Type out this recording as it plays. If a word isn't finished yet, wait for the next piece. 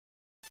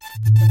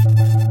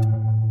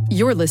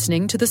You're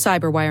listening to the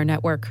Cyberwire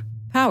Network,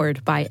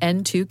 powered by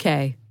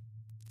N2K.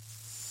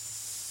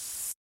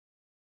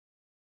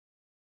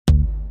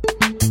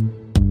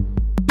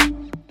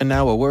 And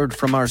now a word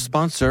from our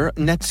sponsor,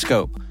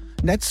 Netskope.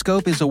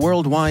 Netskope is a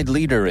worldwide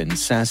leader in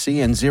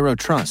SASE and Zero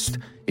Trust.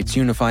 Its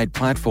unified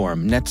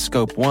platform,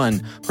 Netskope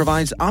One,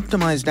 provides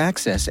optimized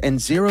access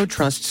and Zero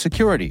Trust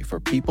security for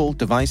people,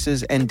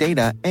 devices, and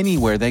data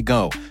anywhere they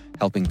go,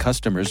 helping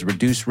customers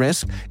reduce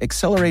risk,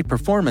 accelerate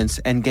performance,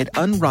 and get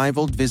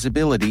unrivaled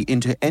visibility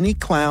into any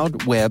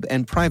cloud, web,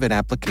 and private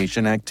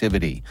application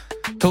activity.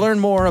 To learn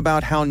more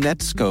about how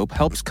Netskope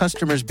helps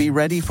customers be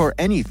ready for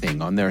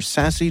anything on their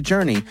SASE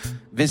journey,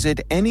 visit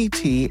netskope.com.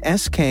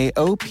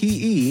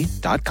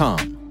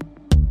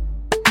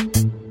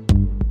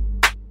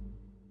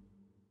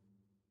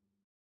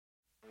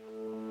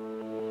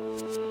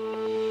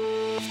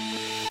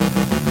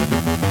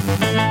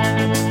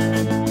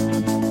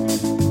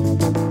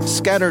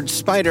 Scattered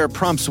Spider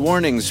prompts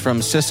warnings from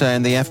CISA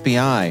and the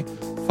FBI.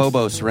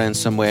 Phobos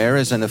ransomware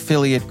is an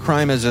affiliate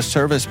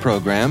crime-as-a-service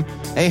program,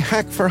 a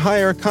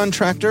hack-for-hire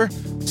contractor,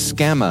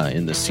 scammer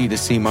in the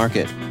C2C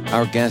market.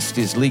 Our guest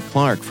is Lee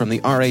Clark from the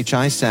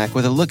RHISAC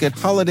with a look at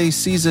holiday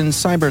season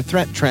cyber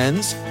threat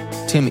trends.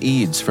 Tim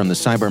Eads from the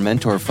Cyber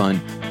Mentor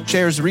Fund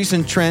shares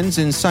recent trends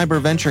in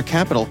cyber venture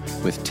capital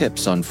with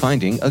tips on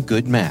finding a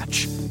good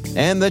match.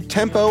 And the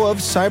tempo of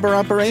cyber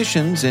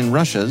operations in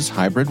Russia's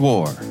hybrid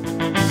war.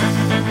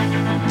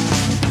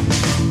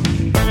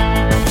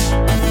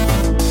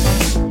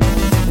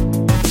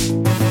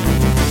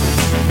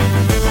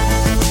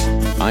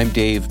 I'm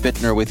Dave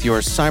Bittner with your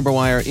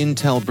CyberWire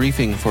Intel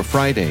briefing for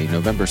Friday,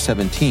 November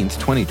 17th,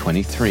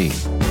 2023.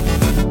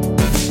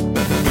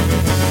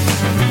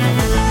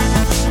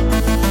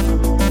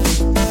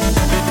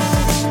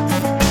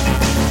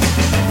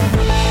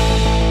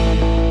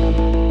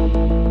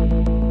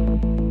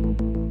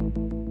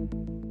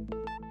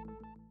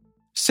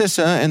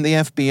 CISA and the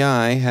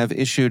FBI have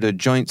issued a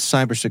joint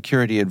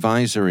cybersecurity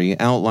advisory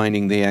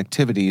outlining the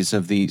activities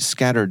of the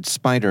Scattered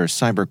Spider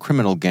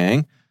cybercriminal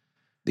gang.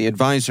 The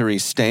advisory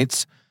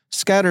states,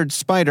 Scattered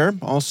Spider,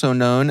 also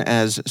known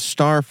as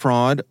Star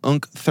Fraud,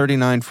 UNC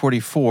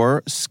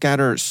 3944,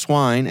 Scatter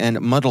Swine,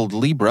 and Muddled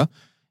Libra,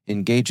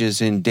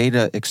 engages in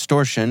data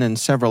extortion and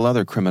several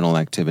other criminal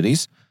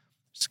activities.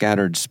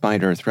 Scattered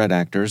Spider threat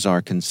actors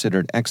are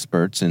considered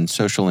experts in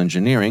social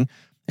engineering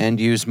and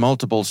use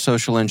multiple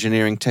social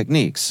engineering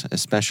techniques,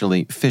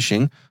 especially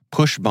phishing,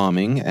 push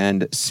bombing,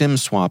 and SIM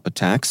swap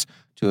attacks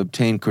to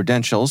obtain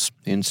credentials,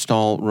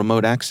 install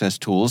remote access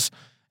tools,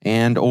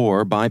 and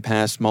or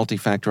bypass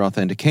multi-factor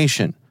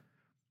authentication.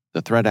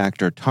 The threat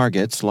actor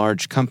targets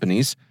large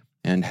companies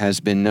and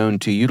has been known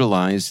to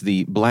utilize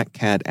the Black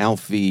Cat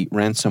ALPV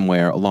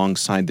ransomware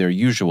alongside their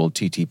usual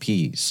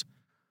TTPs.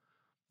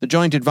 The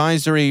joint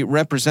advisory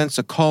represents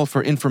a call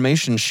for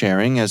information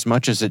sharing as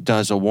much as it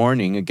does a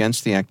warning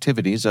against the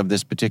activities of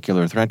this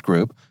particular threat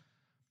group.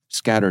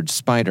 Scattered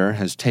Spider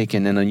has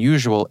taken an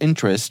unusual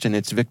interest in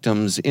its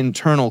victims'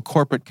 internal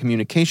corporate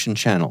communication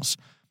channels,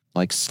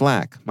 like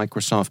Slack,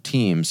 Microsoft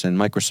Teams, and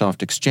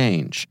Microsoft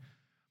Exchange.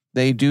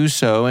 They do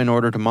so in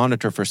order to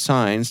monitor for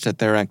signs that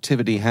their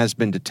activity has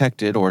been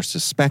detected or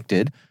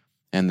suspected,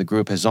 and the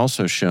group has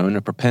also shown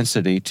a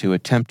propensity to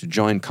attempt to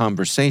join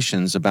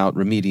conversations about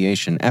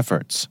remediation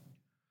efforts.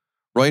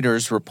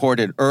 Reuters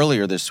reported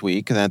earlier this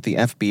week that the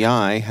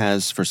FBI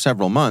has, for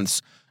several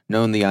months,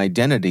 known the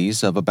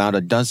identities of about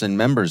a dozen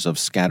members of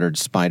Scattered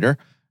Spider,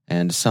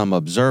 and some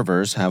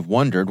observers have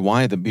wondered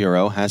why the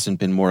Bureau hasn't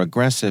been more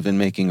aggressive in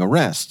making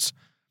arrests.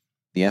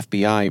 The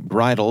FBI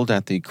bridled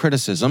at the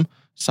criticism,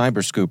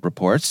 Cyberscoop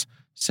reports,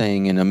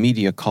 saying in a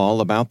media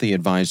call about the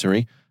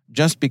advisory,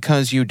 just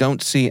because you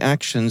don't see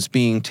actions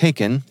being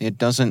taken, it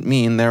doesn't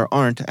mean there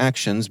aren't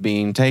actions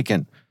being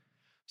taken.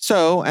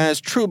 So,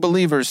 as true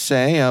believers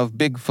say of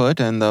Bigfoot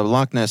and the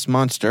Loch Ness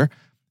Monster,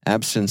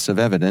 absence of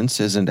evidence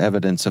isn't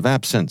evidence of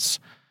absence.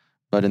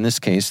 But in this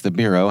case, the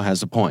Bureau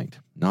has a point.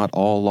 Not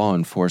all law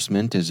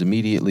enforcement is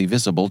immediately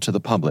visible to the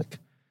public.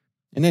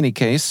 In any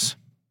case,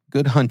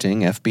 good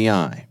hunting,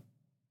 FBI.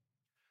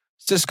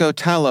 Cisco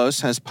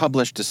Talos has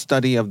published a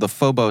study of the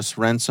Phobos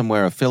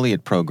ransomware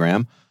affiliate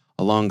program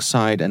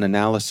alongside an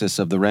analysis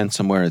of the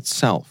ransomware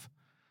itself.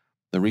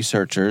 The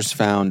researchers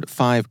found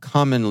 5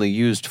 commonly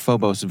used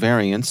Phobos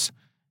variants: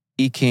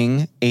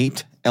 eKing,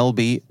 8,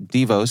 LB,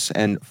 Devos,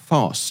 and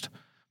Faust.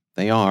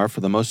 They are, for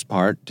the most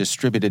part,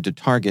 distributed to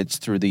targets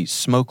through the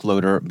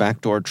SmokeLoader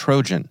backdoor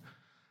Trojan.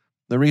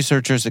 The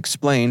researchers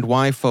explained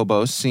why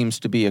Phobos seems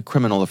to be a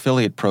criminal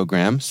affiliate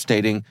program,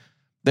 stating,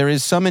 there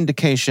is some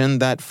indication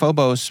that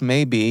Phobos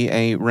may be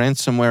a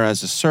ransomware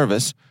as a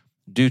service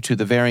due to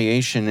the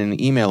variation in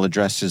email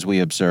addresses we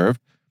observed.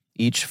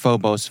 Each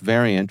Phobos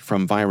variant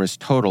from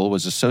VirusTotal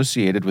was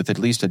associated with at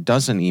least a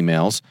dozen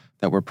emails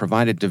that were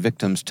provided to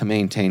victims to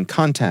maintain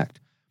contact,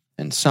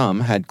 and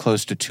some had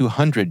close to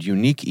 200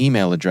 unique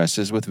email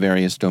addresses with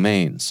various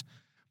domains.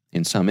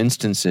 In some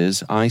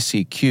instances,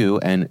 ICQ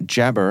and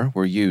Jabber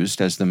were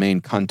used as the main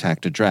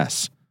contact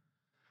address.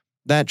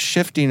 That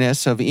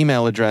shiftiness of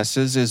email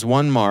addresses is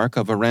one mark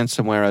of a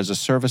ransomware as a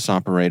service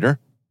operator.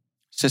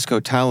 Cisco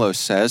Talos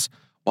says,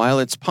 while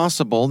it's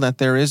possible that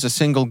there is a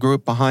single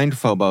group behind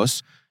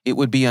Phobos, it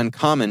would be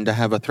uncommon to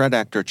have a threat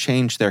actor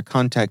change their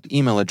contact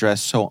email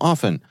address so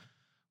often.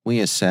 We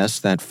assess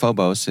that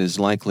Phobos is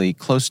likely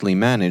closely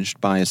managed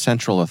by a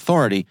central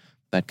authority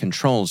that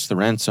controls the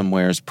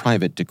ransomware's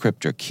private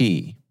decryptor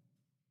key.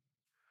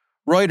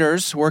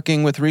 Reuters,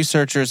 working with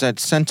researchers at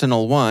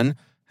SentinelOne,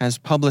 has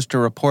published a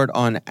report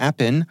on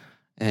Appin,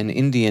 an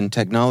Indian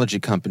technology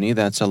company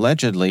that's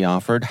allegedly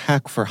offered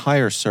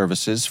hack-for-hire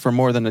services for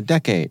more than a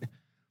decade.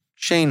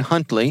 Shane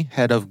Huntley,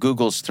 head of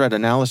Google's threat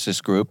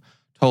analysis group,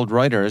 told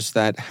Reuters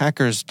that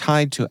hackers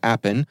tied to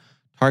Appin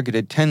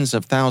targeted tens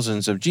of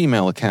thousands of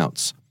Gmail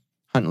accounts.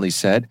 Huntley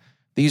said,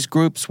 "These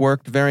groups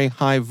worked very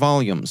high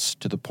volumes,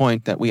 to the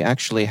point that we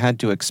actually had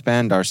to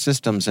expand our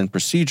systems and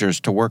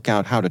procedures to work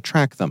out how to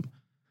track them."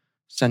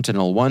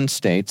 SentinelOne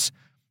states,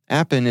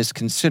 Appin is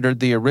considered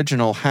the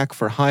original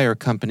hack-for-hire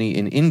company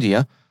in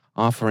India,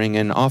 offering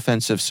an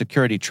offensive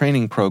security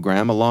training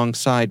program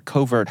alongside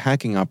covert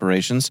hacking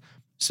operations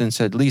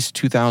since at least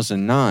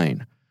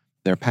 2009.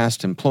 Their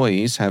past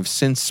employees have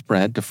since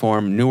spread to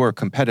form newer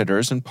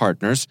competitors and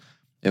partners,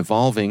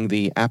 evolving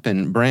the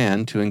Appin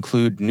brand to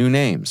include new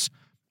names,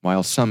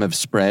 while some have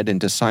spread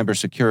into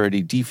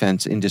cybersecurity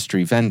defense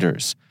industry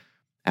vendors.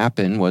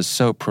 Appin was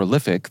so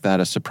prolific that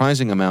a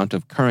surprising amount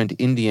of current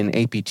Indian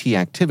APT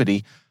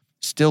activity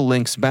still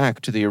links back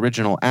to the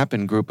original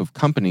Appin group of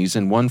companies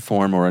in one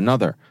form or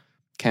another.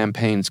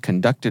 Campaigns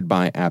conducted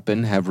by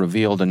Appin have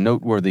revealed a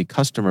noteworthy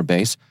customer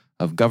base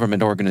of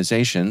government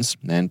organizations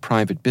and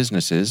private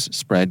businesses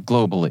spread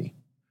globally.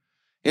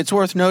 It's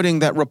worth noting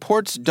that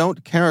reports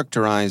don't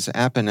characterize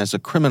Appin as a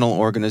criminal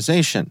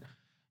organization.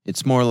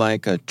 It's more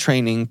like a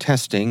training,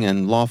 testing,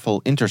 and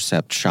lawful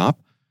intercept shop.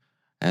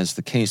 As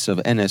the case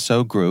of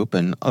NSO Group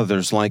and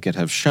others like it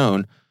have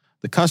shown,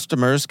 the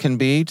customers can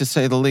be, to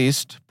say the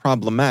least,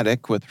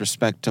 problematic with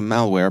respect to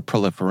malware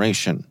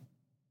proliferation.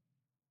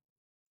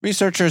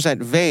 Researchers at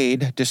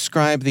Vade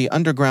describe the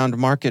underground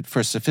market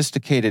for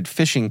sophisticated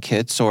phishing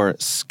kits, or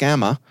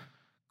scamma.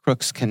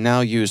 Crooks can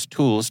now use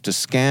tools to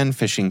scan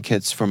phishing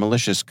kits for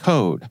malicious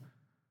code.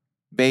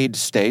 Vade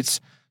states,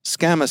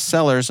 scamma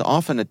sellers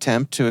often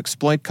attempt to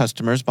exploit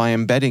customers by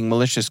embedding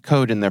malicious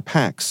code in their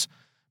packs.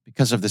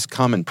 Because of this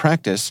common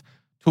practice,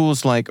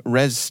 tools like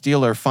Res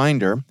Stealer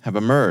Finder have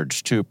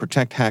emerged to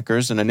protect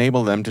hackers and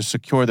enable them to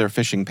secure their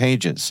phishing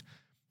pages.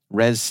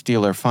 Res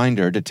Stealer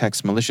Finder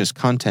detects malicious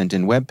content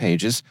in web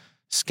pages,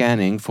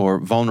 scanning for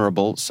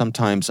vulnerable,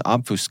 sometimes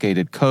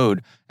obfuscated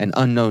code and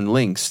unknown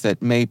links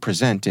that may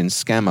present in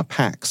scamma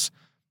packs.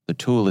 The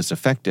tool is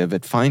effective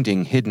at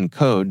finding hidden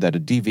code that a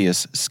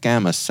devious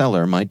scamma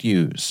seller might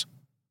use.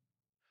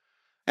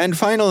 And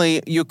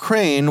finally,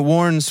 Ukraine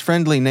warns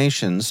friendly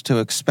nations to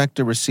expect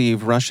to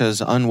receive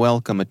Russia's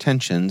unwelcome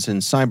attentions in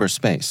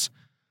cyberspace.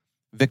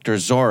 Viktor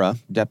Zora,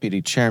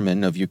 deputy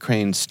chairman of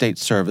Ukraine's State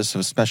Service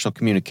of Special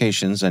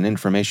Communications and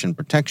Information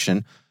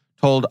Protection,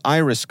 told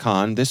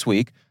IRIS-Con this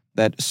week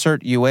that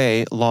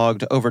CERT-UA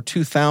logged over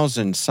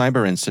 2,000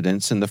 cyber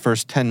incidents in the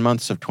first 10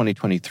 months of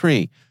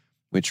 2023,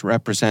 which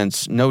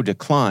represents no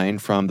decline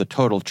from the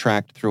total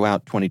tracked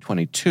throughout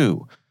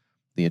 2022.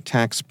 The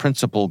attack's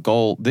principal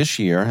goal this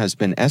year has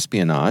been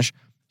espionage,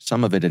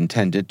 some of it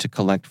intended to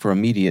collect for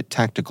immediate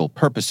tactical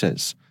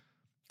purposes.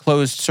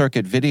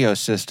 Closed-circuit video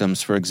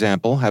systems, for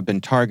example, have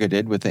been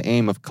targeted with the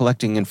aim of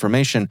collecting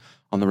information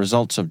on the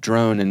results of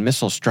drone and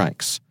missile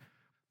strikes.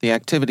 The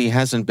activity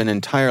hasn't been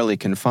entirely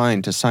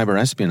confined to cyber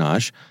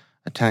espionage.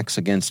 Attacks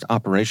against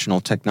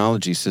operational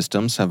technology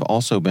systems have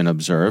also been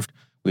observed,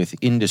 with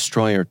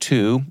InDestroyer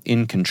 2,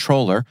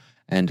 InController,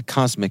 and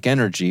Cosmic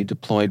Energy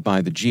deployed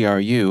by the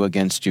GRU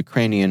against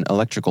Ukrainian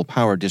electrical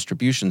power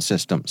distribution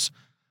systems.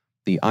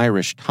 The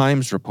Irish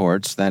Times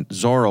reports that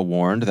Zora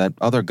warned that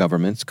other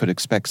governments could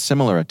expect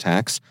similar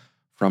attacks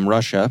from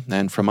Russia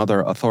and from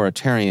other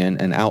authoritarian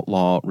and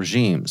outlaw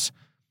regimes.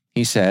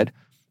 He said,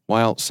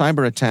 while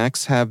cyber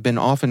attacks have been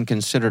often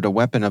considered a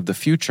weapon of the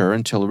future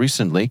until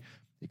recently,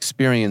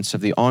 experience of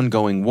the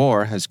ongoing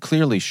war has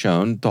clearly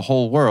shown the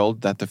whole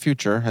world that the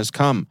future has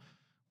come.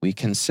 We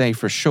can say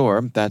for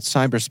sure that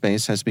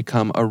cyberspace has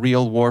become a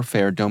real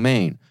warfare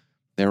domain.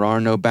 There are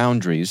no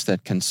boundaries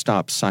that can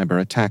stop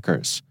cyber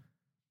attackers.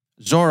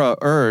 Zora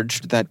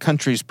urged that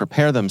countries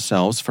prepare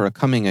themselves for a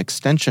coming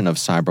extension of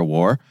cyber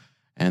war,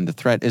 and the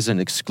threat isn't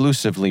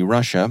exclusively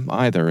Russia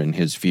either, in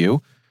his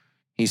view.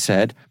 He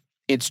said,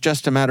 it's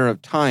just a matter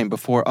of time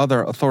before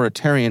other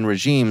authoritarian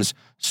regimes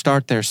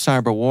start their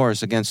cyber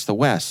wars against the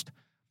West.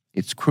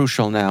 It's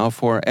crucial now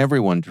for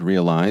everyone to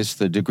realize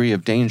the degree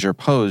of danger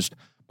posed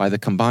by the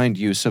combined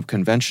use of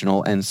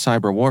conventional and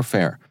cyber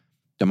warfare.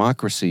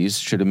 Democracies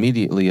should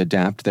immediately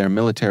adapt their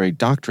military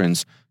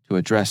doctrines to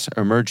address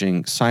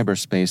emerging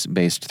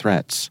cyberspace-based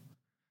threats.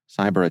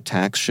 Cyber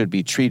attacks should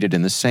be treated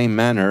in the same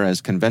manner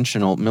as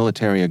conventional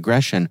military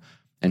aggression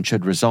and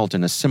should result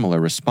in a similar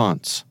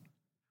response.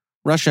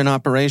 Russian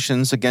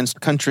operations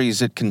against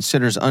countries it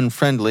considers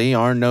unfriendly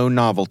are no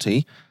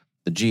novelty.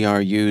 The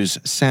GRU's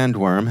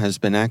Sandworm has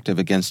been active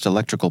against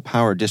electrical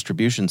power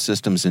distribution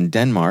systems in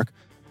Denmark,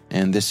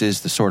 and this is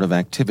the sort of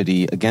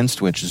activity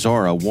against which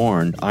Zora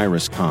warned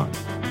IrisCon.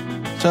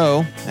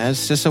 So, as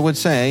CISA would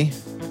say,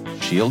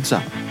 shields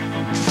up.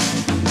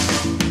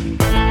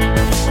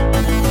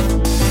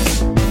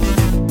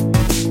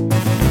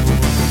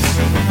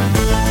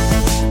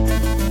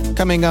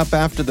 Coming up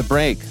after the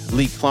break,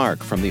 Lee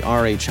Clark from the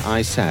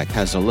RHISAC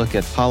has a look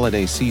at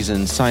holiday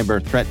season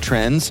cyber threat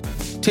trends.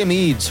 Tim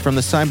Eads from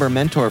the Cyber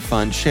Mentor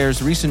Fund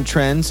shares recent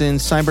trends in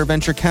cyber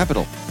venture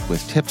capital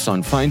with tips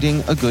on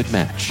finding a good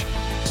match.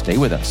 Stay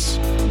with us.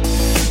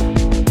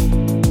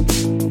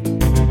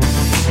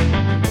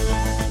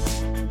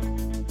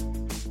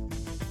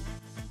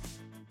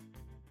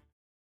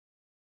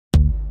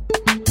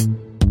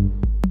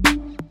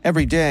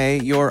 Every day,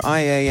 your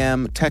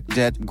IAM tech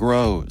debt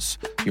grows.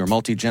 Your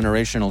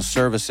multi-generational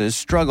services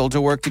struggle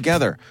to work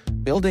together.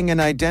 Building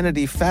an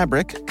identity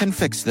fabric can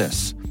fix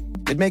this.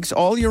 It makes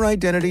all your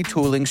identity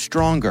tooling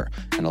stronger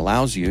and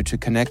allows you to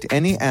connect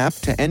any app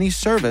to any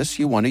service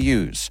you want to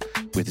use,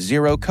 with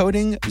zero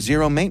coding,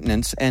 zero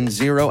maintenance, and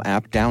zero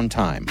app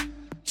downtime.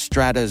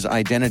 Strata's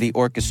identity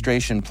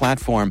orchestration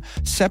platform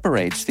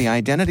separates the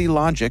identity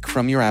logic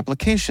from your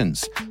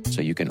applications,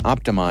 so you can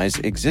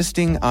optimize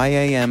existing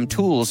IAM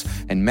tools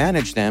and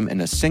manage them in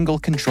a single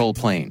control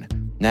plane.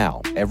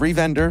 Now, every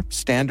vendor,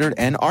 standard,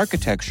 and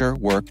architecture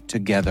work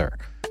together.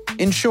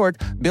 In short,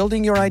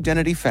 building your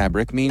identity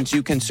fabric means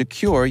you can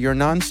secure your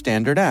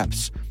non-standard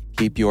apps,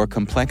 keep your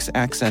complex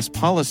access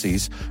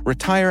policies,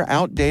 retire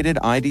outdated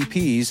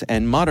IDPs,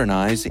 and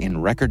modernize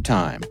in record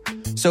time.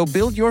 So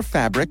build your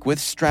fabric with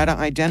Strata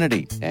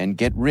Identity and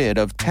get rid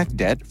of tech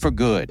debt for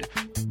good.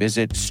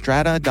 Visit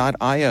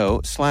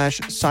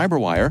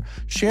strata.io/cyberwire,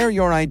 share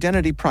your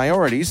identity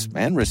priorities,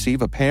 and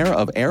receive a pair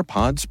of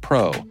AirPods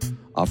Pro.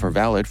 Offer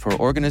valid for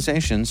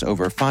organizations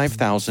over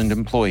 5,000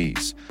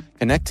 employees.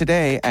 Connect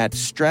today at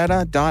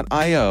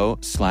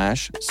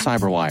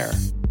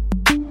strata.io/cyberwire.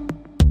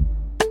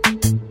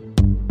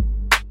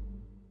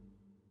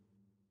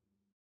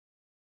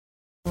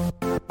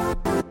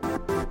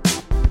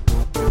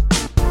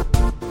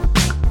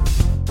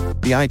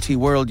 The IT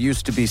world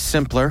used to be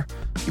simpler.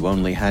 You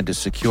only had to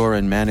secure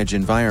and manage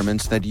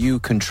environments that you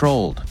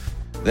controlled.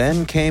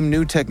 Then came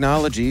new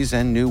technologies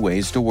and new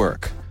ways to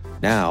work.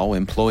 Now,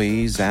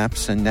 employees,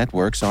 apps, and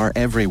networks are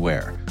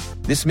everywhere.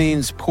 This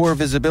means poor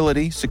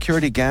visibility,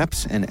 security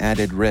gaps, and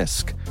added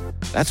risk.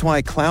 That's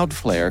why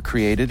Cloudflare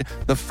created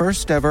the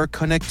first-ever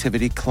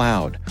connectivity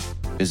cloud.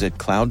 Visit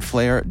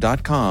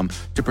cloudflare.com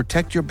to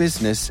protect your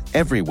business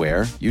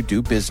everywhere you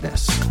do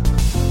business.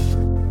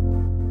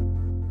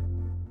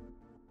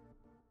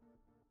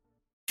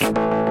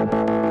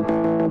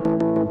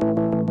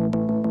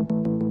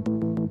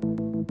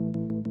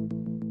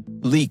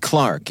 Lee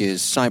Clark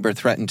is cyber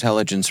threat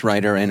intelligence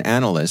writer and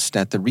analyst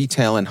at the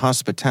Retail and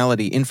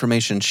Hospitality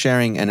Information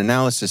Sharing and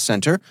Analysis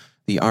Center,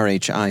 the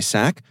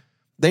RHISAC.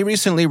 They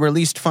recently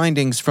released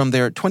findings from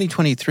their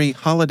 2023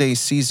 holiday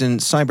season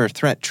cyber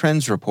threat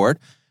trends report,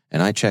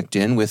 and I checked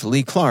in with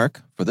Lee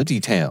Clark for the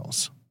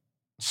details.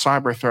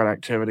 Cyber threat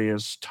activity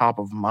is top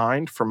of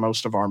mind for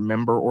most of our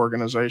member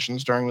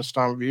organizations during this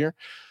time of year.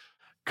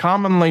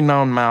 Commonly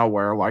known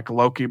malware like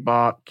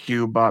LokiBot,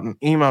 QBot, and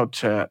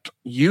Emotet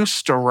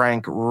used to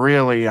rank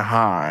really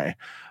high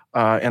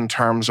in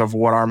terms of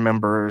what our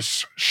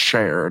members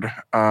shared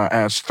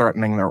as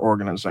threatening their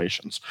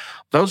organizations.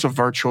 Those have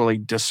virtually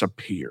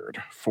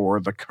disappeared for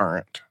the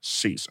current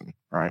season,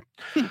 right?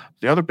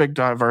 The other big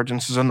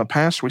divergence is in the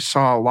past, we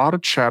saw a lot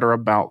of chatter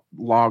about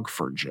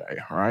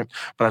Log4j, right?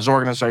 But as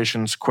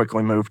organizations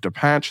quickly moved to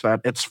patch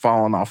that, it's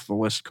fallen off the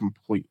list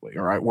completely,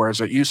 right? Whereas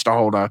it used to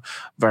hold a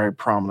very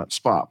prominent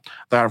spot.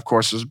 That, of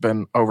course, has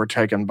been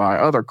overtaken by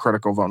other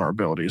critical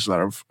vulnerabilities that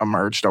have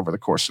emerged over the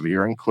course of the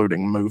year,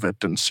 including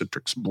MoveIt and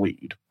Citrix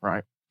Bleed,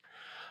 right?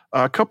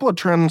 A couple of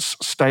trends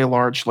stay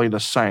largely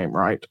the same,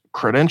 right?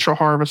 Credential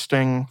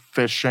harvesting,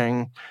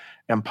 phishing,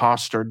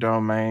 imposter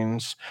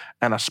domains,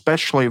 and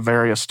especially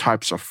various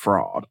types of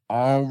fraud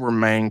all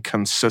remain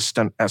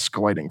consistent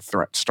escalating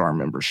threats to our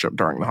membership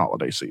during the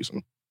holiday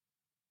season.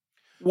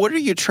 What are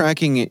you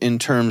tracking in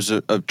terms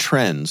of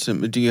trends?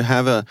 Do you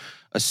have a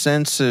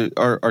sense,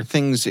 are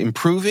things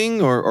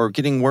improving or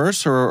getting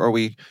worse, or are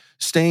we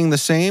staying the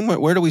same?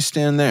 Where do we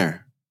stand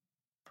there?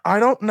 I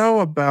don't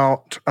know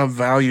about a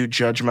value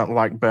judgment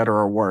like better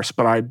or worse,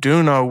 but I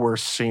do know we're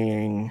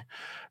seeing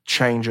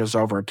changes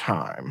over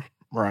time,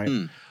 right?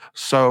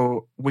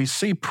 So we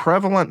see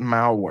prevalent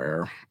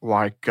malware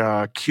like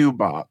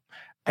QBot,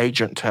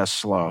 Agent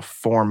Tesla,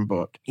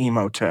 Formbook,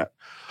 Emotet.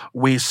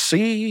 We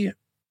see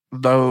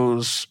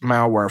those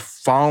malware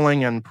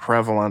falling in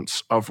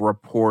prevalence of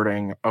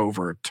reporting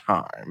over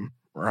time,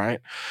 right?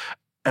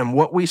 And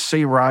what we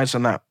see rise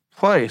in that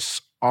place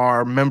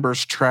are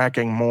members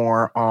tracking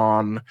more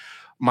on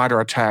MITRE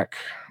ATT&CK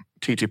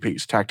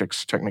TTPs,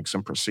 tactics, techniques,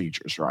 and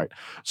procedures, right?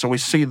 So we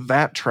see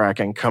that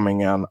tracking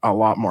coming in a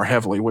lot more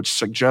heavily, which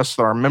suggests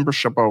that our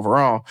membership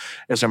overall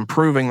is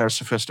improving their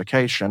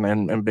sophistication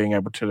and being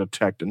able to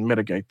detect and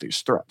mitigate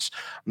these threats.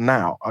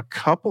 Now, a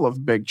couple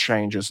of big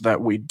changes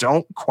that we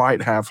don't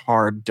quite have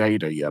hard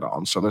data yet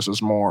on, so this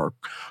is more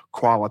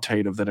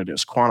qualitative than it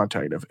is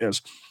quantitative,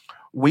 is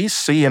we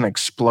see an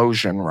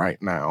explosion right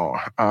now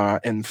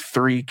in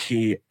three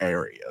key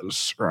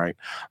areas, right?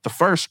 The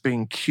first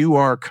being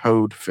QR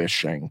code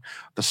phishing,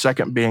 the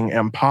second being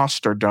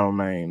imposter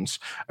domains,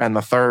 and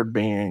the third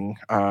being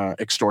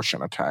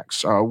extortion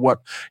attacks.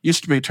 What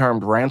used to be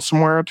termed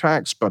ransomware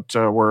attacks, but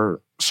we're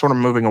sort of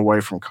moving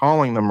away from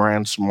calling them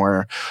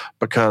ransomware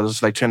because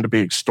they tend to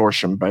be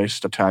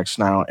extortion-based attacks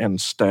now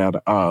instead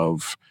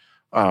of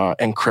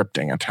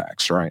encrypting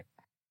attacks, right?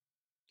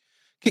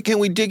 Can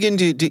we dig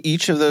into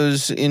each of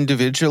those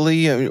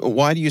individually? I mean,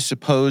 why do you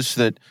suppose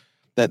that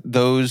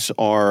those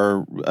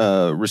are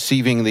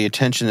receiving the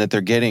attention that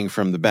they're getting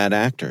from the bad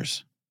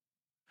actors?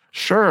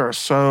 Sure.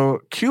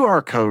 So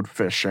QR code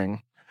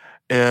phishing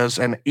is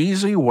an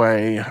easy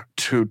way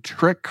to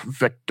trick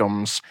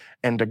victims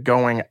into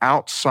going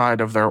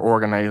outside of their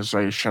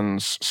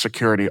organization's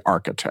security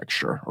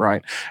architecture,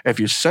 right? If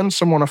you send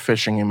someone a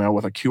phishing email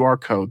with a QR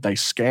code, they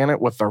scan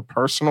it with their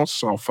personal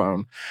cell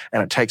phone,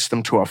 and it takes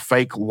them to a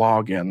fake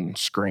login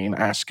screen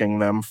asking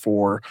them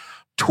for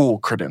tool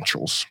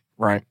credentials,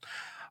 right?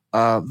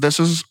 This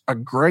is a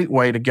great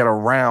way to get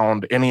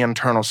around any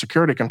internal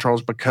security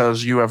controls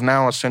because you have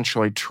now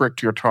essentially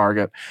tricked your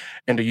target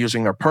into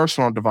using their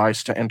personal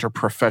device to enter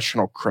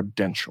professional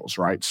credentials,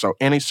 right? So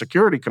any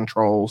security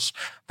controls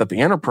that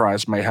the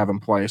enterprise may have in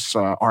place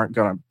aren't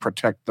going to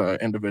protect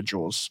the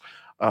individual's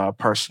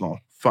personal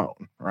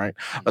phone, right?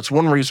 That's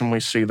one reason we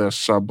see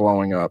this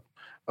blowing up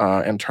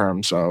in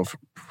terms of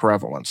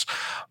prevalence.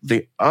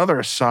 The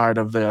other side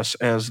of this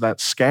is that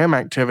scam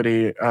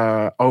activity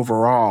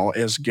overall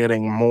is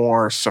getting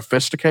more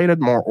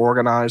sophisticated, more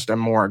organized, and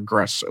more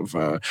aggressive.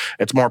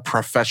 It's more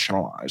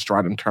professionalized,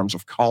 right, in terms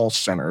of call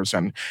centers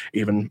and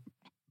even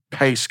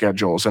pay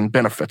schedules and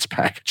benefits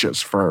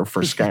packages for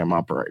scam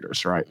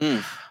operators, right?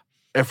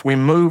 If we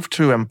move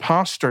to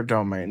imposter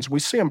domains, we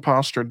see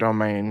imposter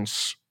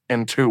domains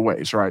in two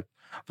ways, right?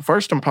 The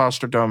first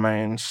imposter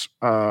domains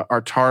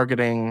are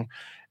targeting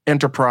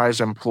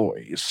enterprise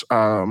employees.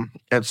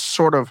 It's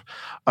sort of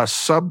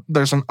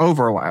there's an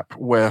overlap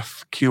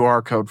with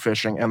QR code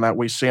phishing in that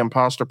we see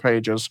imposter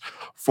pages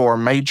for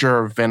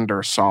major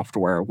vendor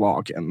software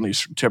login.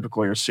 These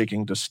typically are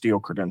seeking to steal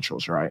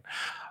credentials, right?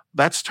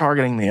 That's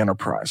targeting the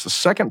enterprise. The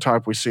second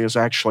type we see is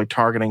actually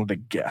targeting the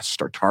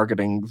guest or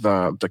targeting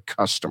the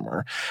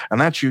customer.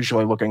 And that's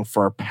usually looking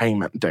for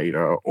payment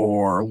data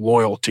or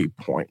loyalty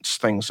points,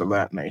 things of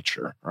that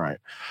nature, right?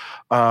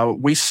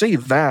 We see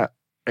that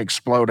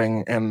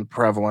exploding in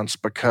prevalence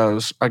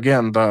because,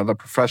 again, the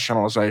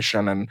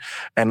professionalization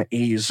and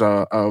ease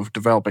of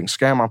developing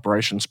scam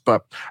operations.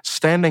 But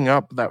standing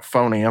up that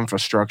phony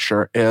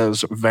infrastructure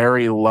is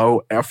very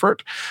low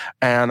effort.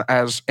 And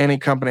as any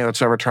company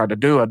that's ever tried to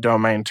do a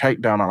domain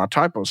takedown on a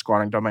typo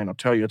squatting domain will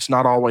tell you, it's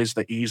not always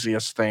the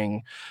easiest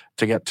thing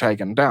to get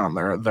taken down.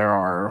 There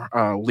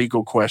are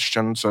legal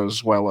questions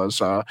as well as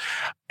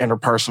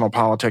interpersonal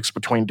politics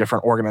between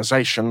different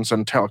organizations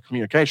and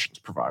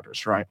telecommunications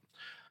providers, right?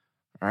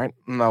 All right.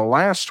 And the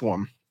last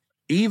one,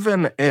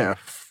 even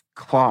if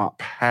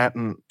Klopp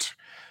hadn't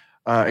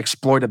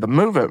exploited the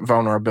MoveIt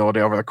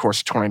vulnerability over the course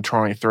of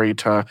 2023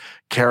 to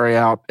carry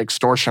out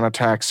extortion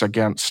attacks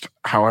against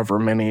however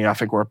many, I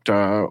think we're up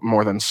to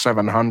more than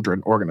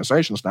 700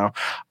 organizations now,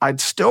 I'd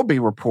still be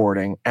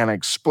reporting an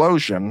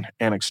explosion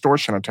in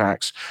extortion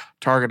attacks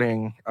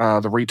targeting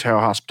the retail,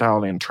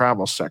 hospitality, and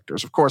travel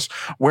sectors. Of course,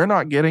 we're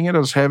not getting it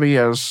as heavy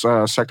as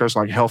sectors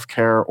like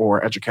healthcare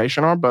or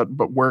education are, but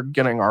we're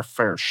getting our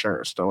fair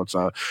share still. It's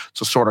a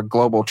sort of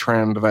global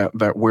trend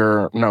that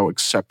we're no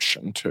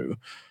exception to.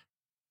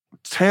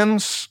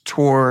 Tends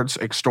towards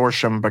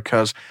extortion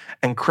because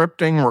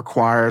encrypting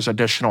requires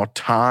additional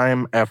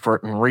time,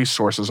 effort, and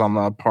resources on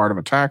the part of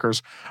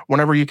attackers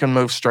whenever you can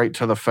move straight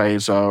to the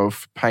phase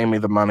of pay me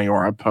the money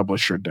or I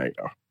publish your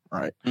data,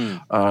 right?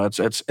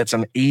 It's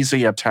an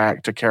easy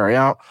attack to carry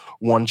out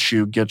once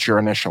you get your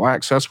initial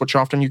access, which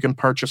often you can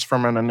purchase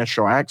from an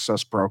initial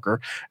access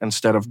broker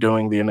instead of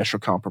doing the initial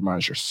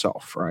compromise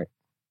yourself, right?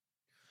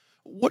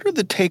 What are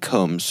the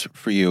take-homes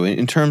for you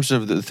in terms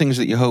of the things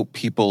that you hope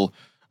people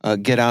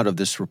get out of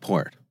this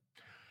report?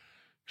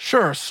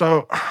 Sure.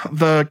 So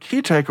the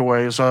key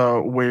takeaways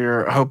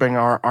we're hoping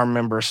our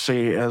members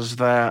see is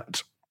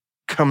that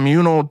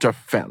communal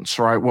defense,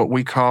 right? What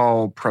we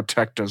call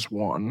 "Protect as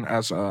One"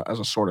 as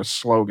a sort of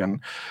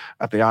slogan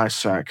at the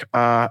ISAC,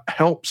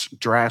 helps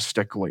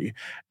drastically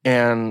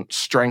in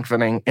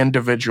strengthening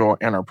individual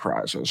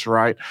enterprises,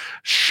 right?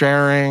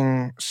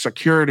 Sharing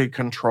security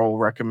control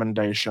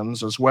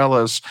recommendations as well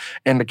as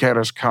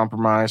indicators,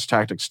 compromise,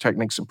 tactics,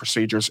 techniques, and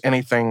procedures,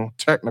 anything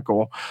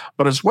technical,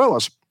 but as well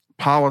as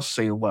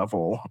policy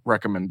level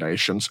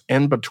recommendations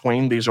in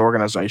between these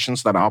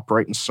organizations that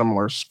operate in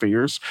similar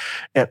spheres.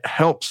 It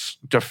helps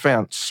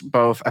defense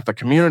both at the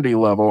community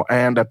level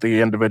and at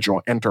the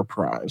individual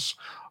enterprise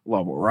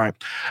level, right?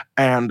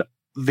 And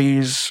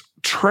these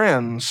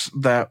trends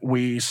that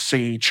we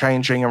see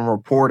changing and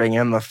reporting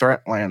in the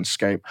threat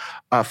landscape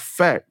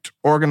affect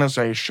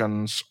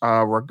organizations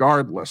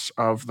regardless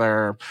of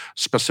their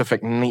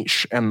specific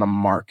niche in the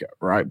market,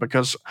 right?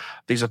 Because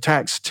these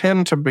attacks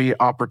tend to be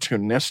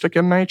opportunistic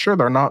in nature.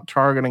 They're not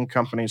targeting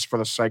companies for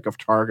the sake of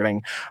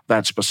targeting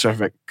that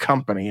specific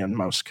company in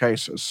most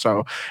cases.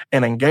 So,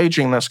 in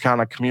engaging this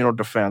kind of communal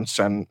defense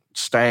and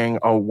staying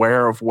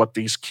aware of what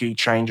these key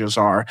changes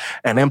are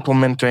and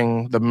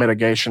implementing the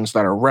mitigations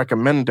that are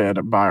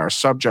recommended by our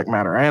subject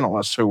matter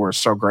analysts who were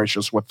so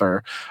gracious with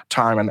their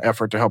time and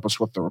effort to help us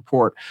with the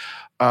report.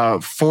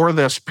 For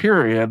this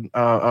period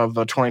of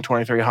the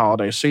 2023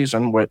 holiday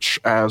season, which,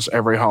 as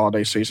every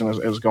holiday season,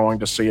 is going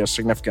to see a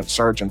significant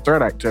surge in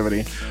threat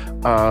activity,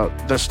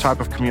 this type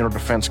of communal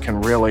defense can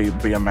really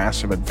be a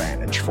massive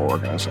advantage for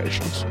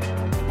organizations.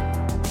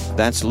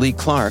 That's Lee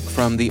Clark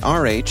from the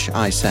RH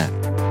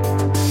ISAC.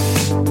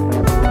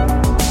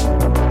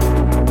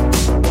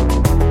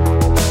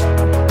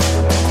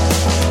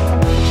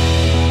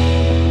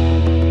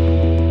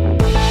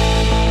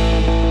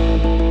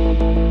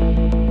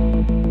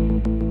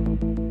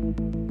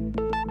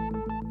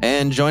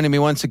 And joining me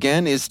once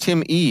again is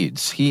Tim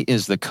Eads. He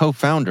is the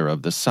co-founder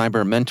of the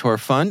Cyber Mentor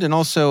Fund and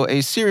also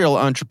a serial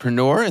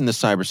entrepreneur in the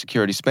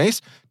cybersecurity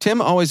space.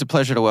 Tim, always a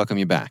pleasure to welcome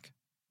you back.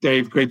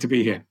 Dave, great to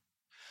be here.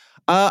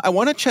 I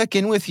want to check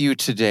in with you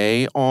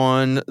today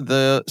on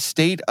the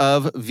state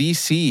of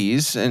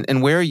VCs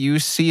and where you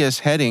see us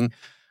heading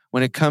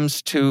when it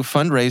comes to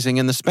fundraising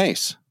in the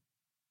space.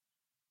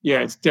 Yeah,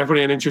 it's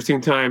definitely an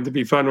interesting time to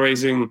be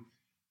fundraising.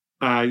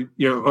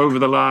 Over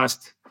the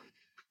last,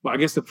 I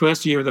guess the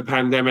first year of the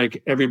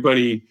pandemic,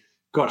 everybody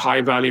got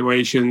high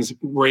valuations,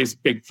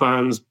 raised big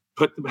funds,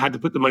 had to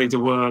put the money to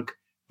work.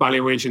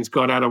 Valuations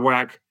got out of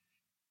whack.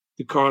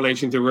 The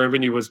correlation to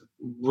revenue was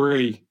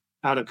really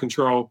out of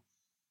control.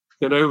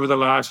 Then over the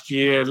last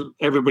year,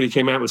 everybody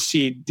came out with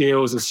seed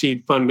deals and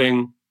seed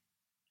funding.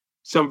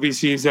 Some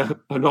VCs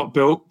are not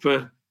built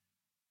for,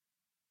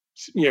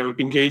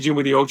 engaging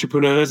with the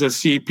entrepreneurs as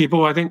seed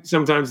people. I think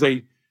sometimes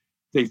they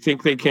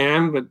think they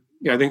can, but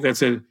I think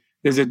there's a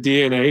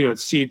DNA that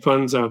seed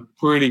funds are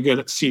pretty good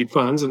at seed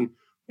funds and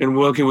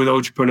working with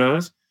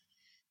entrepreneurs.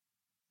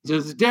 So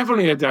there's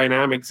definitely a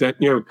dynamic that,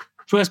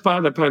 first part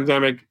of the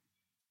pandemic,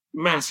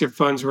 massive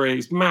funds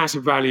raised,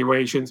 massive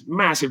valuations,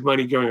 massive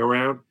money going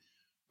around.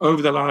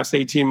 Over the last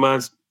 18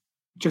 months,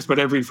 just about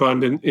every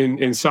fund in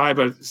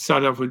cyber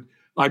started off with,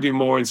 I do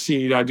more in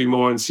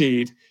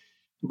seed.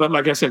 But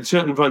like I said,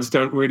 certain funds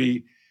don't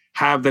really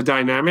have the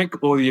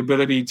dynamic or the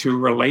ability to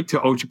relate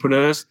to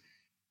entrepreneurs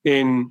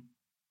in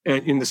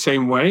the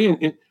same way.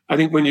 And I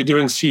think when you're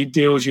doing seed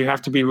deals, you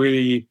have to be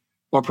really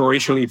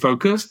operationally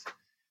focused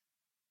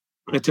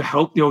to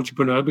help the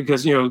entrepreneur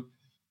because,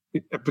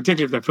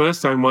 particularly the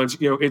first time ones,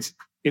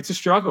 it's a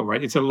struggle,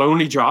 right? It's a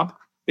lonely job.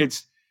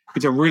 It's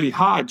a really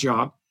hard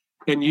job.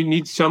 And you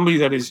need somebody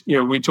that is,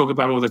 we talk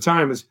about all the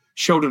time, is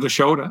shoulder to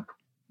shoulder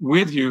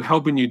with you,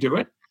 helping you do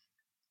it,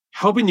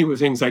 helping you with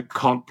things like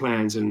comp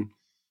plans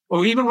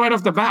or even right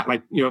off the bat,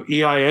 like,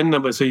 EIN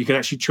numbers so you can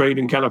actually trade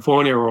in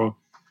California or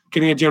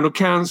getting a general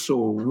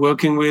counsel,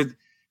 working with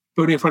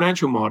building a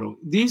financial model.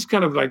 These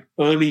kind of like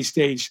early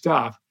stage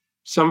stuff,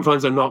 some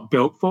funds are not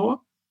built for.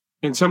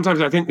 And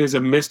sometimes I think there's a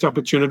missed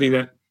opportunity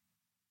that,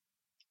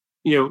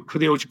 for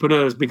the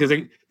entrepreneurs, because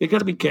they got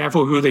to be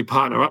careful who they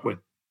partner up with.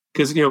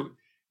 Because,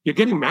 you're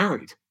getting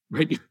married,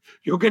 right?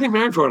 You're getting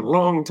married for a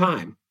long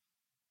time.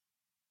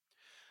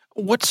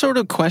 What sort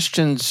of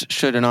questions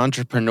should an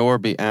entrepreneur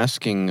be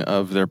asking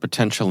of their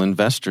potential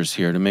investors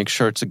here to make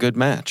sure it's a good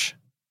match?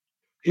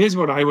 Here's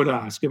what I would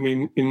ask. I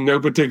mean, in no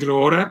particular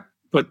order,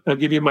 but I'll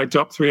give you my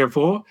top 3 or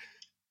 4.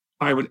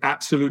 I would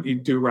absolutely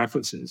do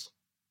references,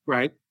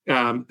 right?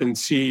 And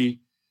see,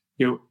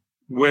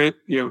 where,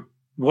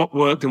 what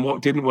worked and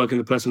what didn't work in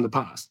the person in the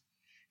past.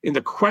 And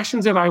the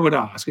questions that I would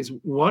ask is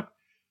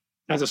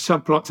as a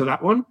subplot to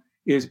that one,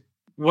 is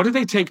what do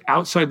they take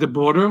outside the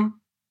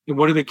boardroom and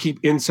what do they keep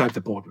inside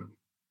the boardroom?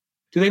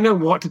 Do they know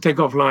what to take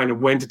offline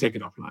and when to take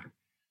it offline?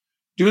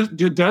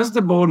 Does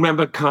the board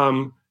member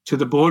come to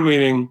the board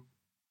meeting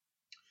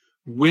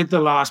with the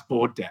last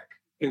board deck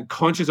and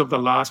conscious of the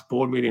last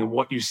board meeting and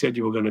what you said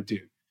you were going to do?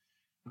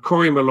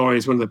 Corey Malloy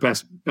is one of the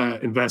best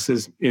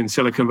investors in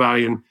Silicon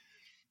Valley, and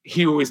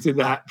he always did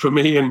that for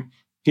me. And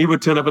he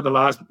would turn up at the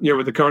last,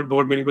 with the current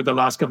board meeting with the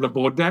last couple of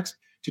board decks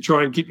to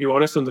try and keep you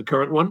honest on the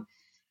current one.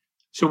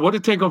 So what to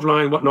take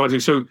offline, what not to do.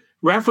 So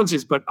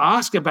references, but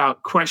ask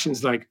about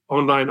questions like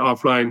online,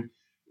 offline,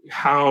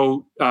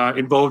 how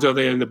involved are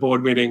they in the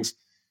board meetings?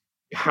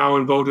 How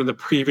involved in the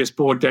previous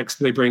board decks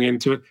do they bring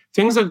into it?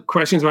 Things like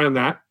questions around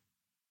that.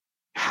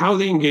 How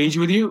they engage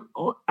with you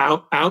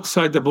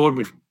outside the board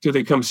meeting. Do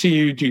they come see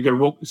you? Do you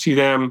go see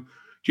them?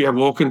 Do you have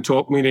walk and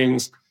talk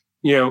meetings?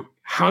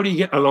 How do you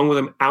get along with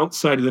them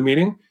outside of the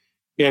meeting?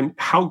 And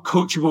how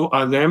coachable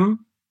are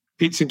them?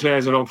 Pete Sinclair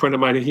is an old friend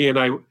of mine, and he and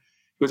I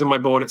was on my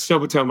board at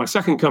Silvertail, my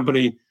second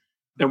company,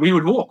 and we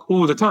would walk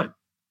all the time,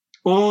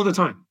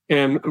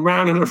 and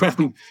around and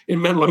around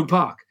in Menlo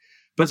Park.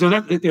 But so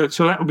that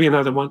would be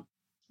another one.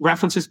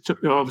 References to,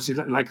 obviously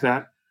like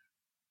that.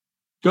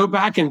 Go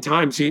back in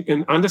time, see,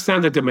 and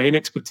understand the domain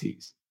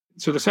expertise.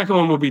 So the second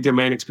one will be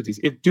domain expertise.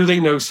 Do they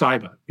know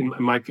cyber? In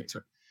my case,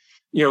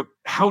 right?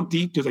 How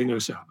deep do they know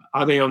cyber?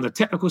 Are they on the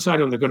technical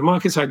side, on the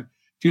go-to-market side?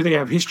 Do they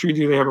have history?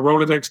 Do they have a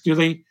Rolodex? Do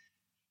they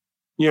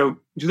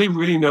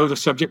really know the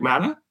subject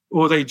matter,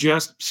 or are they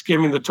just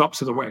skimming the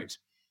tops of the waves?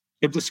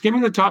 If they're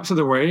skimming the tops of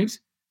the waves,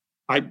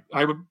 I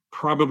would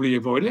probably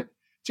avoid it,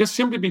 just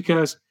simply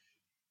because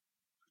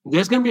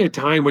there's going to be a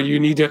time where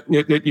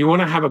you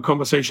want to have a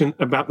conversation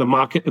about the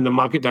market and the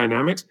market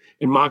dynamics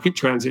and market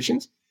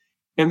transitions.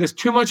 And there's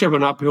too much of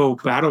an uphill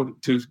battle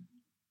to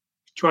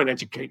try and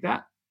educate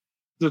that.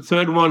 The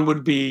third one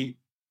would be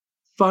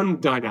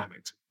fund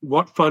dynamics.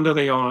 What fund are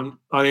they on?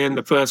 Are they in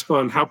the first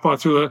fund? How far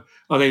through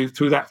are they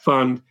through that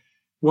fund?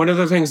 One of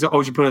the things that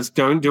entrepreneurs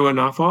don't do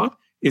enough of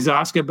is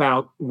ask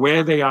about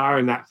where they are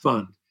in that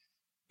fund.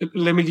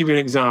 Let me give you an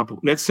example.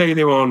 Let's say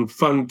they're on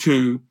fund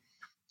 2,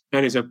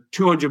 and it's a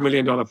 $200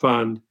 million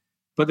fund,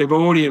 but they've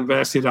already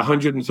invested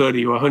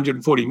 130 or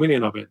 140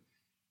 million of it.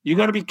 You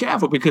got to be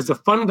careful, because the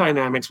fund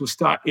dynamics will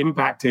start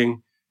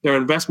impacting their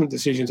investment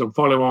decisions on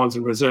follow-ons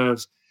and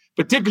reserves,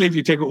 particularly if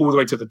you take it all the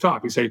way to the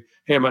top. You say,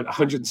 hey, I'm at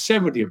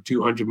 170 of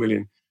 200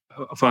 million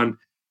fund.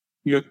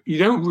 You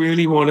don't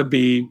really want to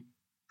be,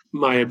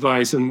 my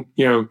advice, and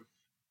I'm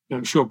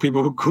sure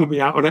people will call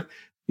me out on it,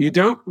 you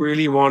don't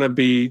really want to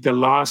be the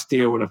last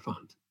deal in a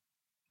fund.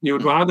 You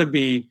would rather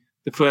be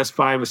the first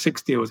 5 or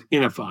 6 deals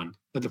in a fund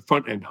at the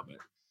front end of it.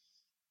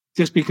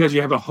 Just because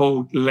you have a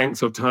whole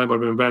length of time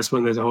of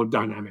investment, there's a whole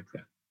dynamic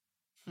there.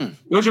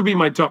 Those would be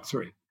my top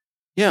 3.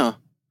 Yeah.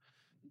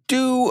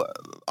 Do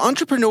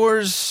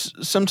entrepreneurs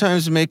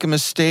sometimes make a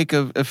mistake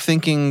of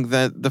thinking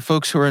that the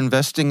folks who are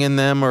investing in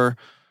them are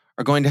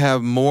going to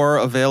have more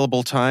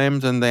available time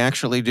than they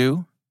actually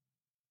do?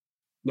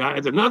 Now,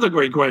 it's another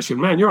great question.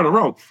 Man, you're on a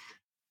roll.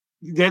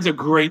 There's a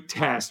great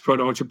test for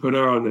an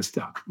entrepreneur on this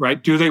stuff,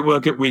 right? Do they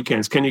work at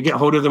weekends? Can you get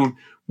hold of them?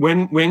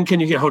 When can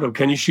you get hold of them?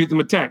 Can you shoot them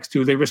a text?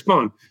 Do they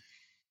respond?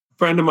 A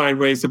friend of mine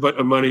raised a bit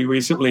of money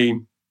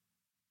recently,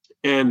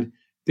 and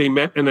they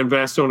met an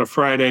investor on a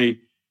Friday,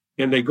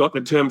 and they got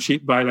the term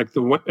sheet by I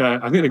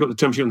think they got the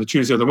term sheet on the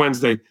Tuesday or the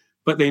Wednesday,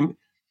 but the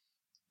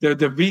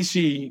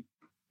VC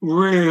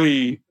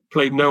really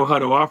played no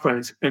huddle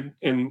offense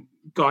and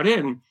got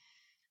in.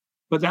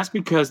 But that's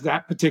because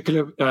that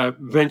particular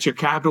venture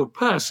capital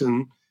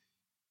person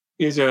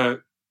is a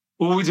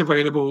always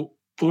available,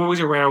 always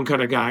around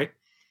kind of guy.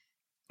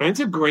 And it's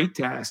a great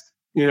test,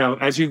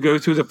 as you go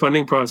through the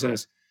funding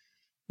process,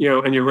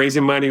 and you're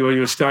raising money, or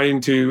you're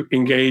starting to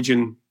engage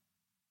in,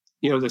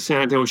 the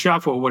Sandhill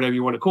Shuffle, or whatever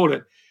you want to call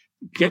it.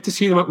 Get to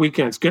see them at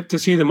weekends, get to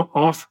see them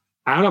out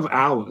of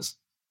hours,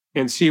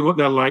 and see what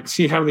they're like,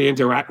 see how they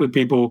interact with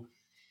people.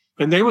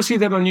 And they will see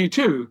that on you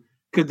too,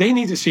 because they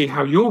need to see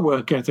how your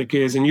work ethic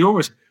is and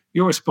your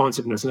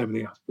responsiveness and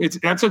everything else.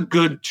 That's a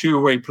good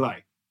two-way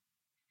play.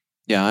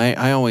 Yeah,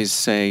 I always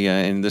say,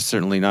 and this is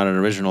certainly not an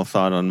original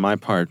thought on my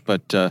part,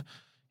 but go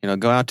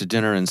out to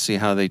dinner and see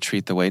how they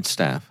treat the wait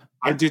staff.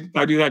 I do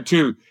that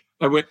too.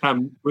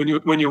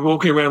 When you're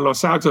walking around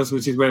Los Altos,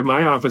 which is where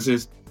my office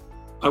is,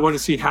 I want to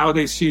see how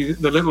they see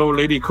the little old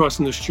lady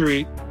crossing the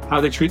street, how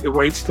they treat the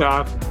wait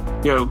staff.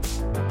 Do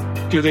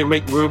they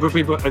make room for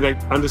people? Are they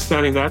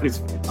understanding that?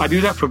 I do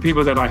that for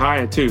people that I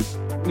hire too.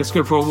 Let's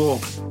go for a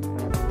walk.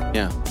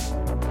 Yeah.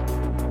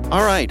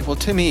 All right. Well,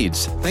 Tim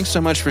Eads, thanks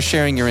so much for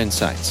sharing your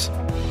insights.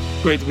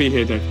 Great to be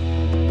here, Dave.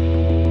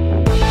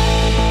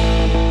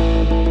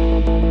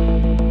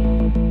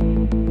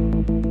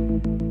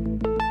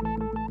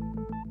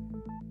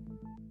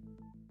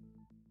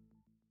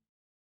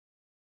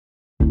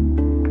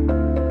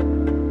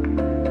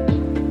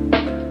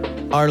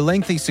 Are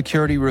lengthy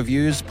security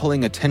reviews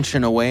pulling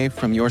attention away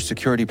from your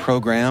security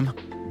program?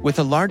 With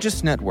the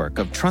largest network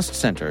of trust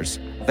centers,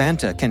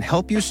 Vanta can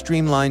help you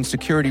streamline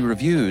security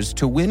reviews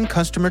to win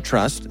customer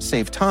trust,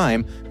 save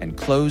time, and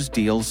close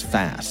deals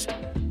fast.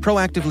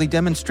 Proactively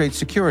demonstrate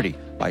security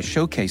by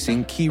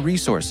showcasing key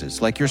resources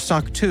like your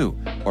SOC 2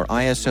 or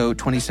ISO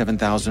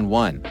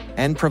 27001,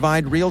 and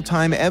provide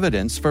real-time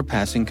evidence for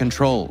passing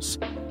controls.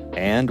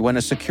 And when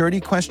a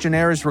security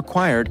questionnaire is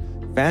required,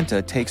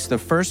 Vanta takes the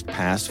first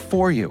pass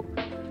for you.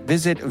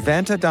 Visit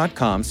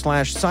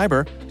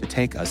vanta.com/cyber to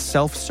take a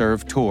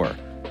self-serve tour.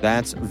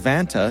 That's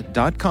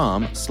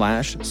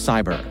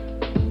vanta.com/cyber.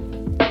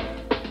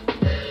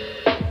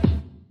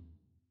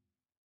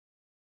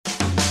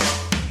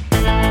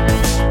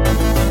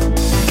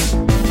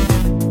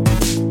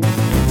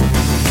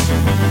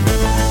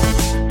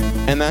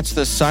 And that's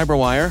the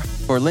Cyberwire.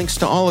 For links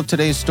to all of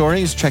today's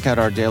stories, check out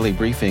our daily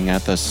briefing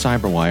at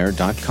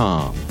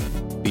thecyberwire.com.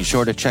 Be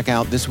sure to check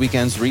out this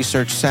weekend's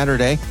Research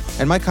Saturday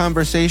and my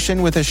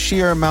conversation with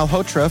Ashir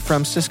Malhotra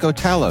from Cisco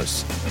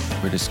Talos.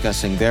 We're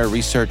discussing their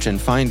research and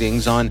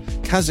findings on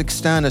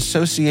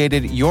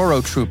Kazakhstan-associated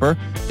Eurotrooper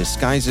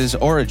disguises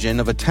origin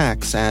of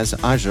attacks as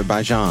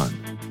Azerbaijan.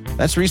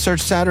 That's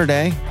Research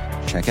Saturday.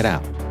 Check it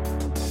out.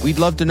 We'd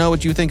love to know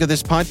what you think of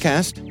this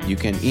podcast. You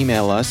can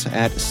email us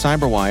at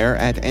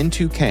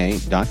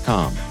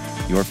cyberwire@n2k.com.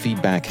 Your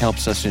feedback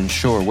helps us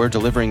ensure we're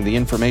delivering the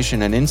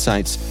information and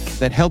insights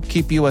that help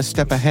keep you a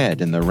step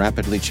ahead in the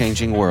rapidly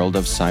changing world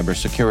of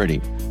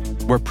cybersecurity.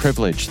 We're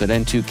privileged that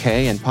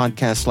N2K and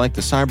podcasts like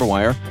the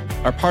Cyberwire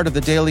are part of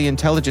the daily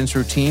intelligence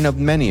routine of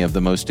many of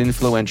the most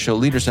influential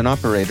leaders and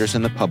operators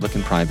in the public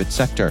and private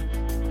sector,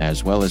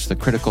 as well as the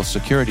critical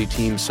security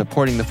teams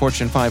supporting the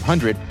Fortune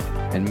 500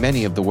 and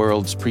many of the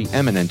world's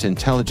preeminent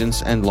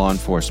intelligence and law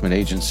enforcement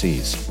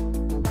agencies.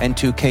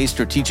 N2K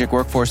Strategic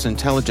Workforce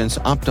Intelligence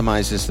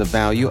optimizes the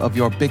value of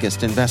your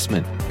biggest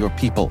investment, your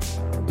people.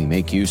 We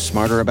make you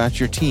smarter about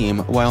your team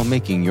while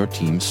making your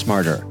team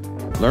smarter.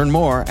 Learn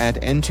more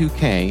at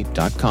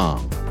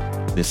n2k.com.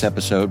 This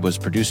episode was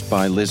produced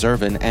by Liz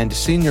Irvin and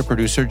senior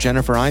producer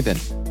Jennifer Iben.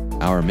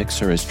 Our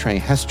mixer is Trey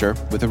Hester,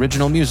 with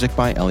original music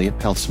by Elliot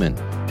Peltzman.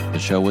 The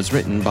show was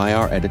written by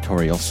our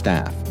editorial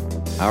staff.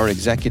 Our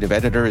executive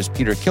editor is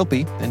Peter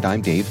Kilpie, and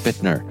I'm Dave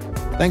Bittner.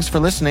 Thanks for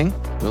listening.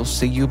 We'll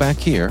see you back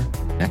here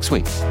next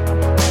week.